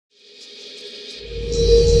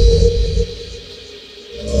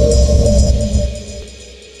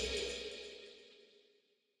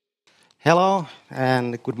Hello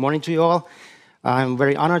and good morning to you all. I'm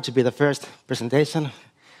very honored to be the first presentation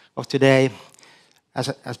of today.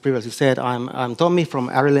 As previously said, I'm Tommi from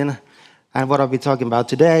Arilyn, and what I'll be talking about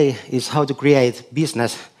today is how to create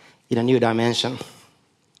business in a new dimension.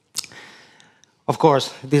 Of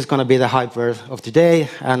course, this is going to be the hype word of today,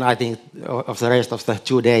 and I think of the rest of the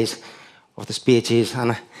 2 days of the speeches,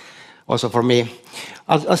 and also for me.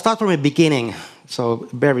 I'll start from the beginning, so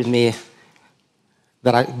bear with me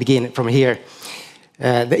that I begin from here.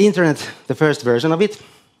 The internet, the first version of it,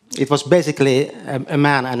 it was basically a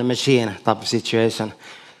man and a machine type of situation.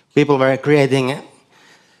 People were creating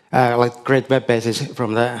like great web pages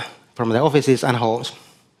from the offices and homes.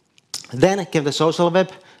 Then came the social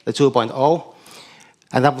web, the 2.0,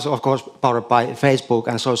 and that was of course powered by Facebook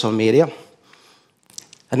and social media.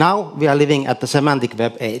 And now we are living at the semantic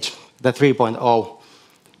web age, the 3.0.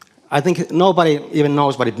 I think nobody even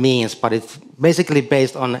knows what it means, but it's basically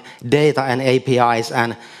based on data and APIs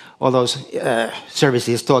and all those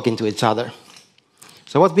services talking to each other.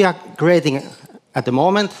 So what we are creating at the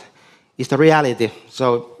moment is the reality.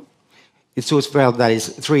 So it suits well that it's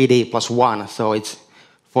 3D plus 1, so it's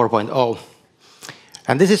 4.0.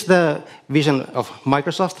 And this is the vision of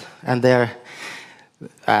Microsoft and their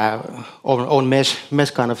own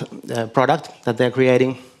mesh kind of product that they're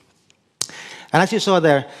creating. And as you saw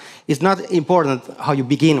there, it's not important how you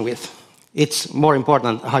begin with. It's more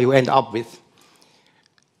important how you end up with.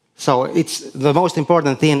 So the most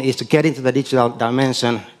important thing is to get into the digital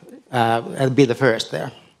dimension and be the first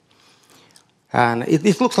there. And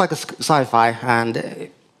it looks like a sci-fi and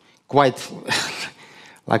quite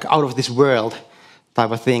like out of this world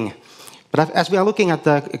type of thing. But as we are looking at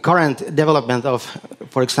the current development of,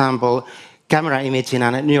 for example, camera imaging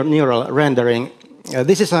and neural rendering,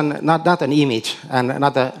 this is not an image and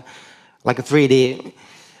not like a 3D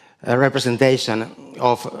representation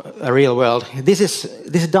of a real world. This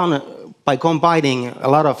is done by combining a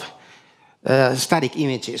lot of static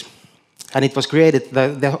images. And it was created,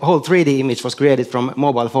 the whole 3D image was created from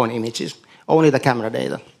mobile phone images, only the camera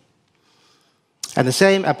data. And the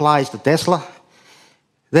same applies to Tesla.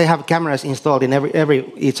 They have cameras installed in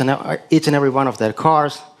each and every one of their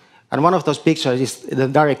cars. And one of those pictures is the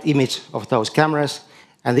direct image of those cameras.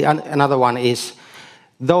 And another one is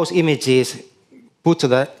those images put to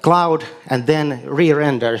the cloud and then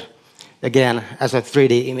re-rendered again as a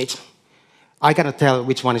 3D image. I cannot tell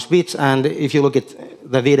which one is which, and if you look at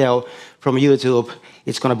the video from YouTube,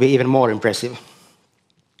 it's going to be even more impressive.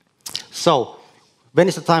 So, when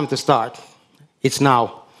is the time to start? It's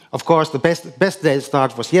now. Of course, the best day to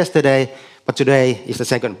start was yesterday, but today is the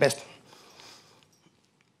second best.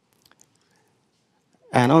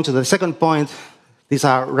 And on to the second point. These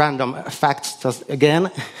are random facts, just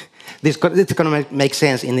again. It's going to make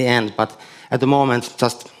sense in the end, but at the moment,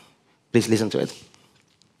 just please listen to it.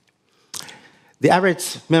 The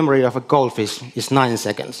average memory of a goldfish is 9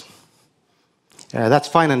 seconds. That's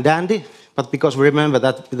fine and dandy, but because we remember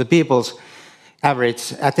that the people's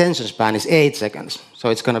average attention span is 8 seconds, so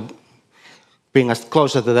it's going to bring us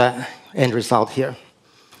closer to the end result here.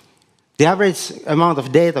 The average amount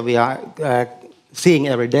of data we are seeing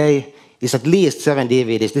every day is at least 7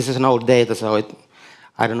 DVDs. This is an old data, so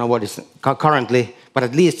I don't know what is currently, but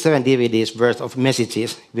at least 7 DVDs worth of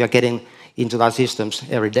messages we are getting into our systems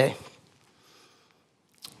every day.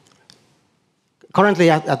 Currently,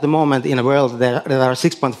 at the moment in the world, there are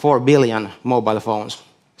 6.4 billion mobile phones,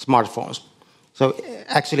 smartphones. So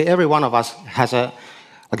actually, every one of us has a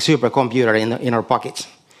supercomputer in our pockets.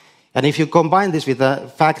 And if you combine this with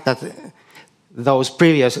the fact that those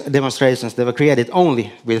previous demonstrations, they were created only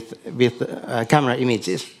with camera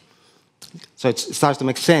images. So it starts to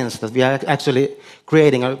make sense that we are actually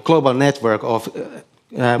creating a global network of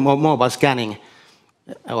mobile scanning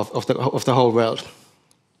of the whole world.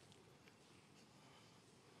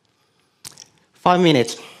 5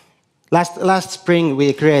 minutes. Last spring,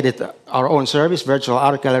 we created our own service, Virtual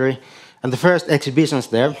Art Gallery, and the first exhibitions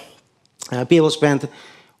there, people spent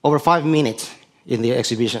over 5 minutes in the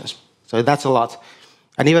exhibitions. So that's a lot.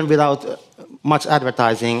 And even without much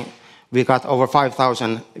advertising, we got over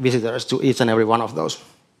 5,000 visitors to each and every one of those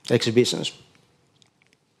exhibitions.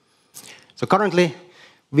 So currently,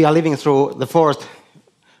 we are living through the 4th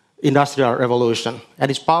industrial revolution,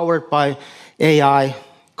 and it's powered by AI,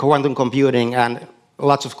 quantum computing, and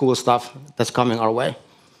lots of cool stuff that's coming our way.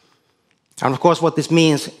 And of course, what this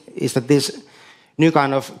means is that this new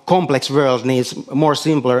kind of complex world needs more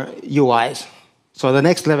simpler UIs. So the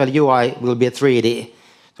next level UI will be 3D.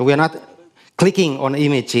 So we are not clicking on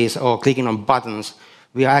images or clicking on buttons.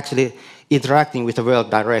 We are actually interacting with the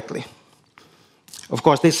world directly. Of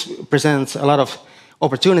course, this presents a lot of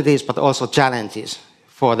opportunities, but also challenges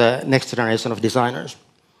for the next generation of designers.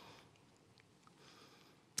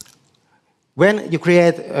 When you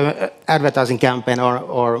create an advertising campaign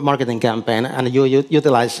or marketing campaign and you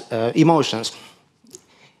utilize emotions,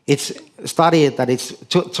 it's studied that it's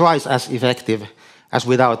twice as effective as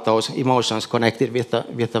without those emotions connected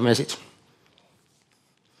with the message.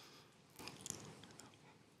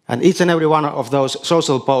 And each and every one of those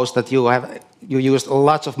social posts that you used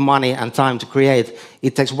lots of money and time to create,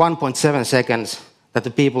 it takes 1.7 seconds that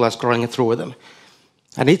the people are scrolling through them.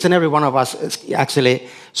 And each and every one of us actually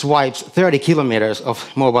swipes 30 kilometers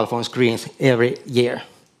of mobile phone screens every year.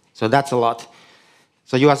 So that's a lot.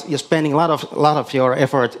 So you're spending a lot of your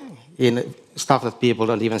effort in stuff that people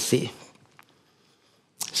don't even see.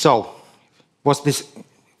 So, what's this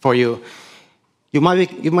for you? You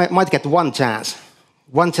might get one chance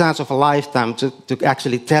of a lifetime to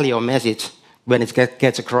actually tell your message when it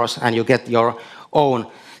gets across and you get your own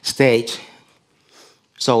stage.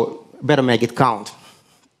 So, better make it count.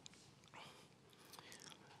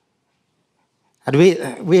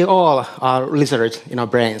 And we all are lizards in our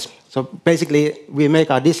brains. So basically, we make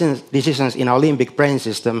our decisions in our limbic brain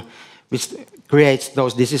system, which creates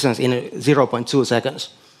those decisions in 0.2 seconds.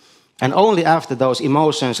 And only after those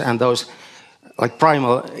emotions and those like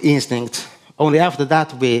primal instincts, only after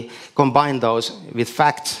that we combine those with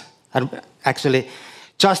facts and actually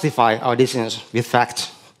justify our decisions with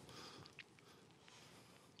facts.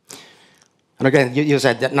 And again, you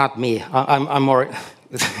said that not me. I'm more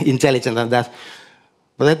intelligent than that.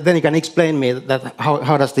 But then you can explain me that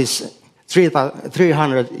how does this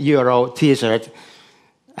 300 euro t-shirt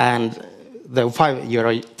and the 5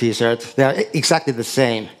 euro t-shirt, they are exactly the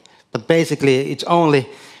same. But basically, it's only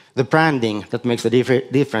the branding that makes the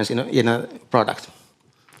difference in a product.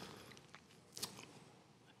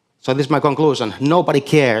 So this is my conclusion. Nobody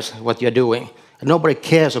cares what you're doing. Nobody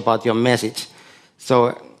cares about your message.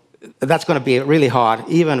 So that's going to be really hard,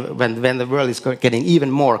 even when the world is getting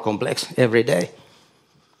even more complex every day.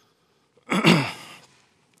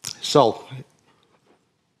 So,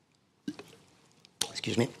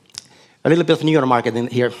 excuse me, a little bit of neuromarketing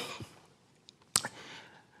here.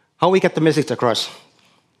 How we get the message across?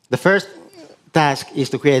 The first task is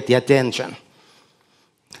to create the attention.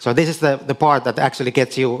 So this is the part that actually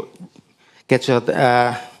gets the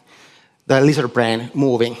lizard brain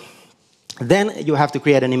moving. Then you have to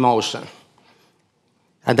create an emotion.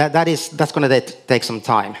 And that's going to take some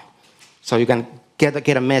time. So you can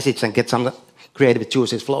get a message and get some creative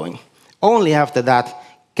juices flowing. Only after that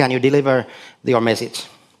can you deliver your message.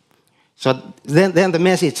 So then the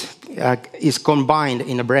message is combined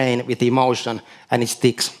in the brain with the emotion and it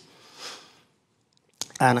sticks.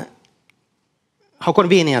 And how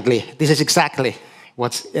conveniently, this is exactly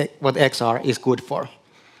what XR is good for.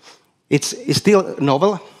 It's still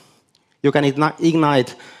novel. You can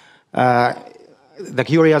ignite the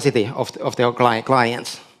curiosity of their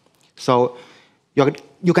clients. So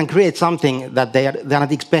you can create something that they're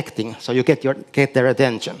not expecting, so you get their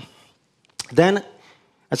attention. Then,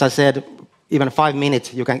 as I said, even 5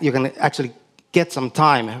 minutes, you can actually get some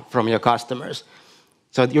time from your customers.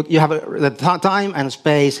 So you have the time and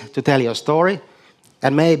space to tell your story,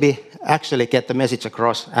 and maybe actually get the message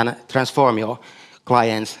across and transform your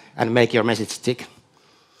clients and make your message stick.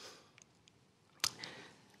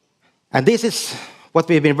 And this is what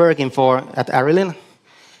we've been working for at Arilyn.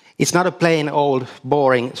 It's not a plain old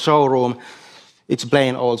boring showroom, it's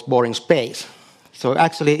plain old boring space. So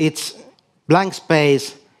actually it's blank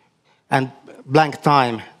space and blank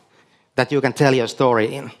time that you can tell your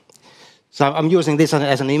story in. So I'm using this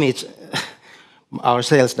as an image. Our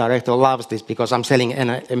sales director loves this because I'm selling an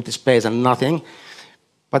empty space and nothing.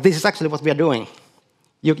 But this is actually what we are doing.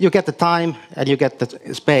 You get the time and you get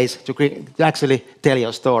the space to actually tell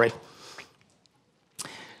your story.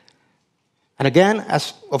 And again,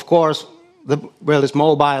 as of course, the world is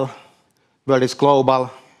mobile, world is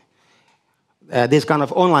global. These kind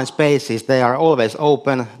of online spaces, they are always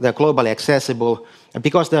open, they're globally accessible. And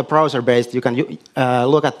because they're browser-based, you can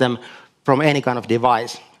look at them from any kind of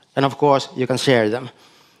device. And of course, you can share them.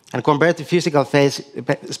 And compared to physical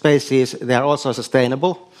spaces, they are also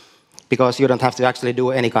sustainable because you don't have to actually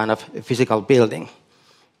do any kind of physical building.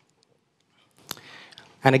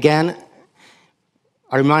 And again,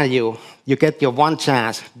 I remind you, you get your one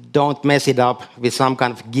chance. Don't mess it up with some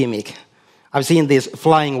kind of gimmick. I've seen these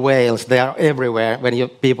flying whales. They are everywhere when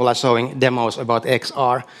people are showing demos about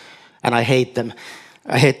XR, and I hate them.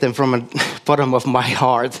 I hate them from the bottom of my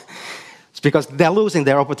heart. It's because they're losing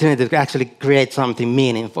their opportunity to actually create something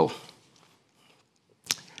meaningful.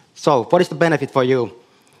 So, what is the benefit for you?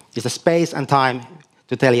 It's the space and time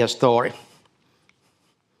to tell your story.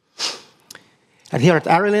 And here at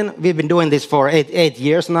Arilyn, we've been doing this for eight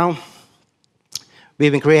years now.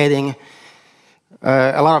 We've been creating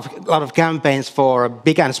a lot of campaigns for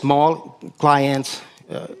big and small clients,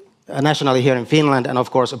 nationally here in Finland and of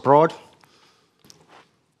course abroad.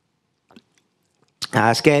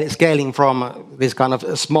 Scaling from this kind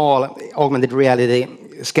of small augmented reality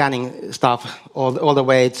scanning stuff all the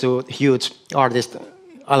way to huge artist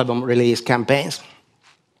album release campaigns.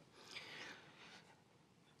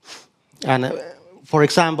 And for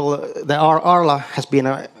example, the Arla has been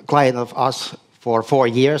a client of us for 4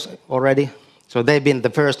 years already. So they've been the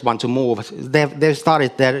first one to move. They've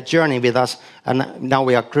started their journey with us, and now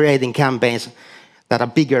we are creating campaigns that are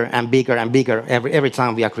bigger and bigger and bigger every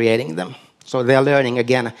time we are creating them. So they are learning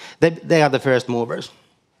again. They are the first movers.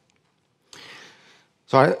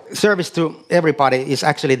 So our service to everybody is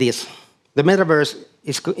actually this. The metaverse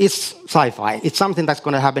is sci-fi. It's something that's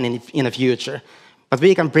going to happen in the future. But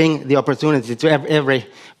we can bring the opportunity to every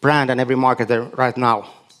brand and every marketer right now.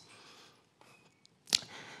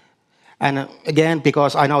 And again,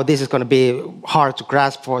 because I know this is going to be hard to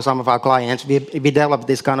grasp for some of our clients, we developed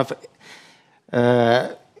this kind of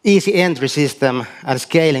easy entry system and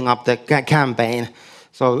scaling up the campaign.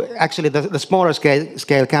 So actually, the smaller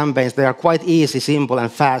scale campaigns, they are quite easy, simple, and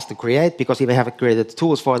fast to create because we have created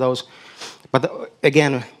tools for those. But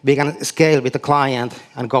again, we can scale with the client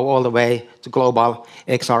and go all the way to global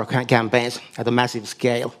XR campaigns at a massive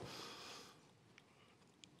scale.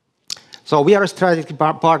 So we are a strategic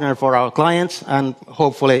partner for our clients and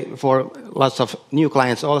hopefully for lots of new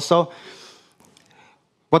clients also.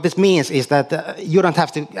 What this means is that you don't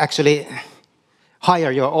have to actually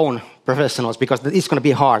hire your own professionals because it's going to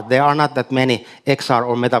be hard. There are not that many XR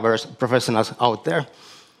or metaverse professionals out there.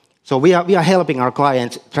 So we are helping our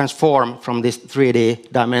clients transform from this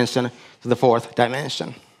 3D dimension to the 4th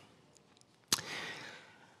dimension.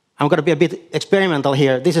 I'm going to be a bit experimental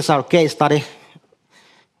here. This is our case study.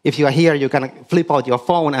 If you are here, you can flip out your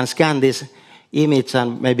phone and scan this image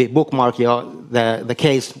and maybe bookmark the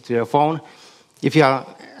case to your phone. If you are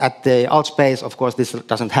at the Altspace, of course, this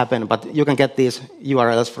doesn't happen, but you can get these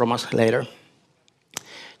URLs from us later.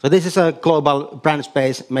 So this is a global brand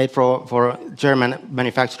space made for German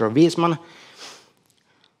manufacturer Wiesmann.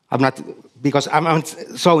 I'm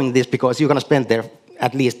showing this because you're going to spend there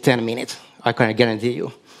at least 10 minutes, I can guarantee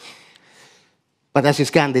you. But as you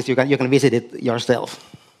scan this, you can visit it yourself.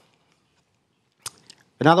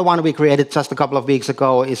 Another one we created just a couple of weeks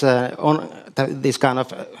ago is this kind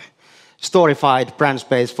of storified brand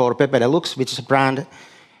space for Pepe Deluxe, which is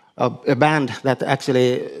a band that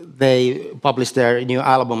actually they published their new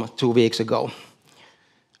album 2 weeks ago.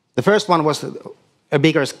 The first one was a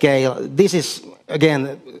bigger scale. This is,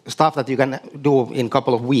 again, stuff that you can do in a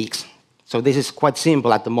couple of weeks. So this is quite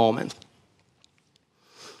simple at the moment.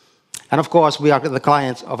 And of course, we are the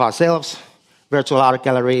clients of ourselves. Virtual art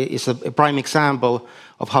gallery is a prime example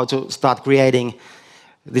of how to start creating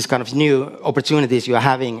this kind of new opportunities you are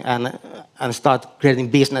having and start creating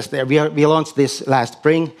business there. We launched this last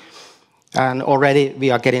spring, and already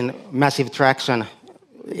we are getting massive traction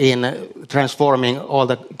in transforming all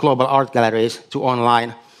the global art galleries to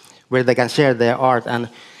online, where they can share their art and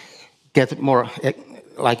get more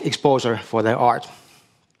exposure for their art.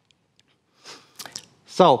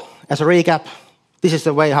 So, as a recap, this is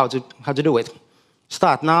the way how to do it.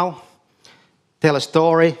 Start now, tell a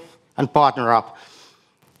story, and partner up.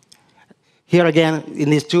 Here again, in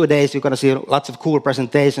these 2 days, you're going to see lots of cool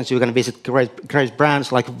presentations. You're going to visit great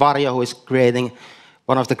brands like Vario, who is creating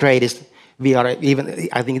one of the greatest VR,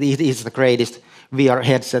 I think it is the greatest VR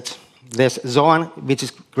headset. There's Zoan, which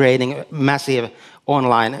is creating massive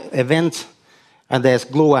online events. And there's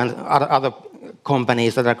Glue and other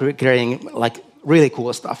companies that are creating really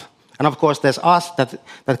cool stuff. And of course, there's us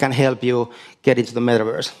that can help you get into the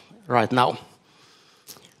metaverse right now.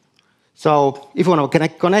 So if you want to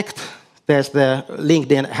connect, there's the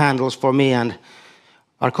LinkedIn handles for me and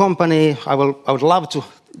our company. I would love to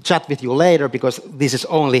chat with you later because this is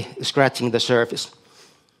only scratching the surface.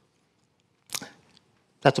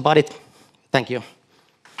 That's about it. Thank you.